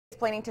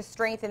planning to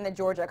strengthen the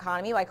Georgia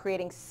economy by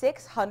creating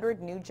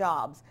 600 new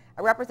jobs.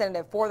 A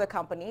representative for the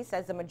company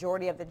says the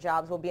majority of the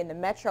jobs will be in the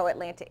metro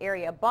Atlanta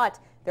area, but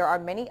there are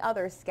many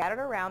others scattered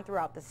around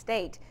throughout the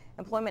state.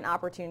 Employment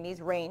opportunities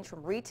range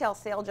from retail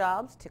sale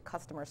jobs to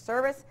customer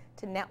service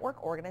to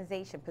network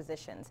organization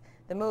positions.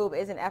 The move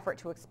is an effort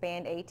to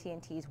expand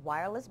AT&T's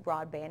wireless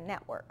broadband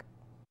network.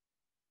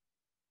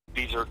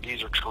 These are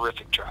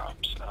terrific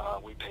jobs.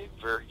 We pay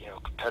very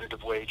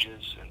competitive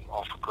wages and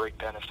offer great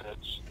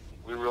benefits.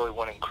 We really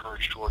want to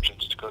encourage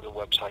Georgians to go to the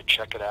website,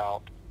 check it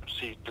out,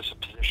 see if there's a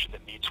position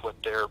that meets what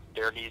their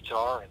needs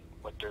are and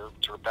what their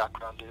sort of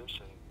background is,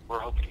 and we're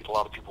hoping to get a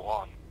lot of people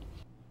on.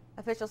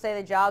 Officials say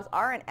the jobs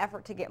are an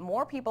effort to get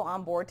more people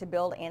on board to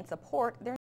build and support their